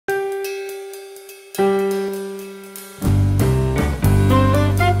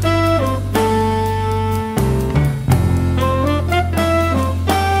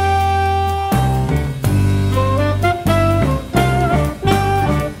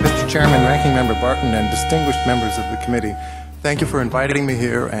Chairman, Ranking Member Barton, and distinguished members of the committee, thank you for inviting me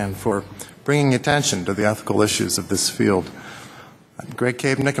here and for bringing attention to the ethical issues of this field. I'm Greg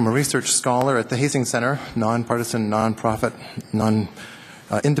Kaebnick. I'm a research scholar at the Hastings Center, nonpartisan, nonprofit,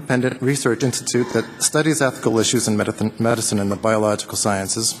 independent research institute that studies ethical issues in medicine and the biological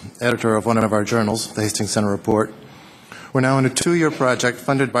sciences, editor of one of our journals, the Hastings Center Report. We're now in a 2-year project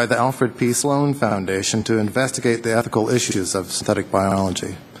funded by the Alfred P. Sloan Foundation to investigate the ethical issues of synthetic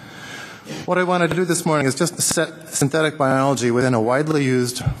biology. What I wanted to do this morning is just set synthetic biology within a widely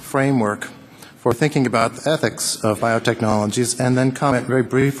used framework for thinking about the ethics of biotechnologies and then comment very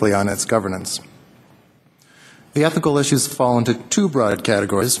briefly on its governance. The ethical issues fall into 2 broad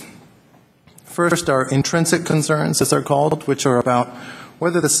categories. First are intrinsic concerns, as they're called, which are about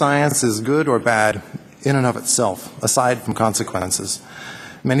whether the science is good or bad in and of itself, aside from consequences.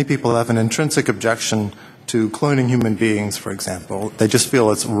 Many people have an intrinsic objection to cloning human beings, for example. They just feel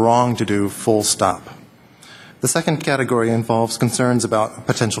it's wrong to do, full stop. The second category involves concerns about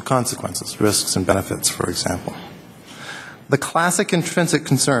potential consequences, risks and benefits, for example. The classic intrinsic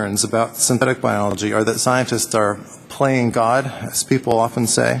concerns about synthetic biology are that scientists are playing God, as people often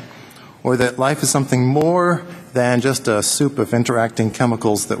say, or that life is something more than just a soup of interacting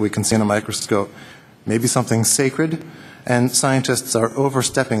chemicals that we can see in a microscope, maybe something sacred, and scientists are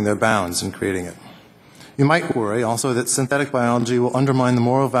overstepping their bounds in creating it. You might worry also that synthetic biology will undermine the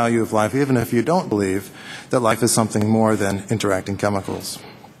moral value of life, even if you don't believe that life is something more than interacting chemicals.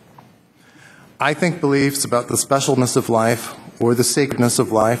 I think beliefs about the specialness of life or the sacredness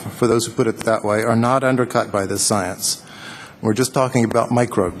of life, for those who put it that way, are not undercut by this science. We're just talking about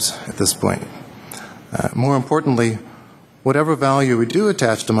microbes at this point. More importantly, whatever value we do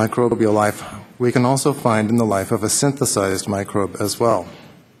attach to microbial life, we can also find in the life of a synthesized microbe as well.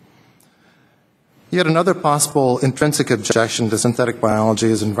 Yet another possible intrinsic objection to synthetic biology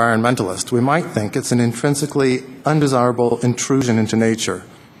is environmentalist. We might think it's an intrinsically undesirable intrusion into nature.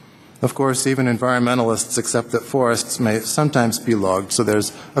 Of course, even environmentalists accept that forests may sometimes be logged, so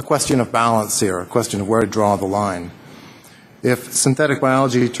there's a question of balance here, a question of where to draw the line. If synthetic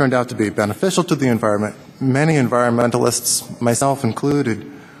biology turned out to be beneficial to the environment, many environmentalists, myself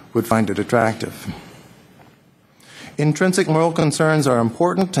included, would find it attractive. Intrinsic moral concerns are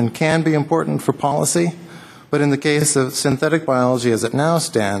important and can be important for policy, but in the case of synthetic biology as it now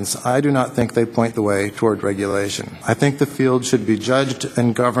stands, I do not think they point the way toward regulation. I think the field should be judged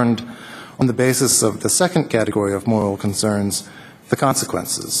and governed on the basis of the second category of moral concerns, the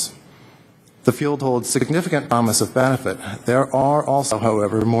consequences. The field holds significant promise of benefit. There are also,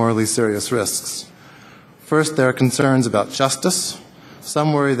 however, morally serious risks. First, there are concerns about justice.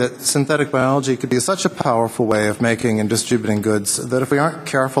 Some worry that synthetic biology could be such a powerful way of making and distributing goods that if we aren't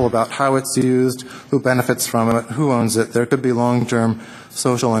careful about how it's used, who benefits from it, who owns it, there could be long-term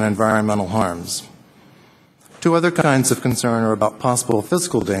social and environmental harms. 2 other kinds of concern are about possible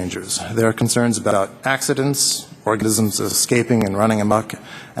physical dangers. There are concerns about accidents, organisms escaping and running amok,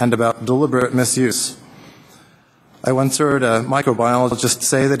 and about deliberate misuse. I once heard a microbiologist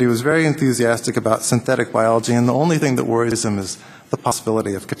say that he was very enthusiastic about synthetic biology, and the only thing that worries him is the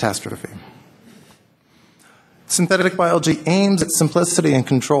possibility of catastrophe. Synthetic biology aims at simplicity and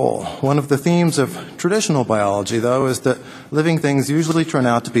control. One of the themes of traditional biology, though, is that living things usually turn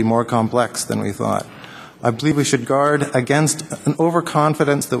out to be more complex than we thought. I believe we should guard against an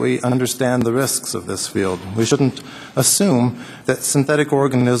overconfidence that we understand the risks of this field. We shouldn't assume that synthetic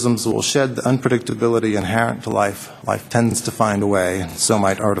organisms will shed the unpredictability inherent to life. Life tends to find a way, and so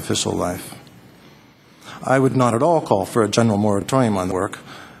might artificial life. I would not at all call for a general moratorium on the work.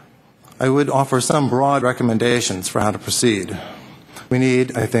 I would offer some broad recommendations for how to proceed. We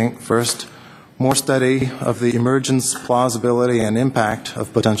need, I think, first, more study of the emergence, plausibility, and impact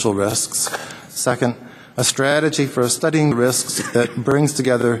of potential risks. Second, a strategy for studying risks that brings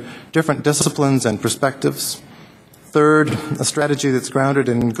together different disciplines and perspectives. Third, a strategy that's grounded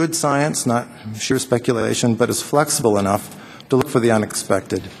in good science, not sheer speculation, but is flexible enough to look for the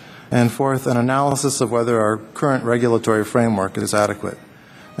unexpected. And fourth, an analysis of whether our current regulatory framework is adequate.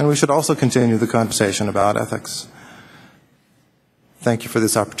 And we should also continue the conversation about ethics. Thank you for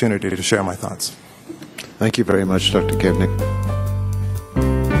this opportunity to share my thoughts. Thank you very much, Dr. Kaebnick.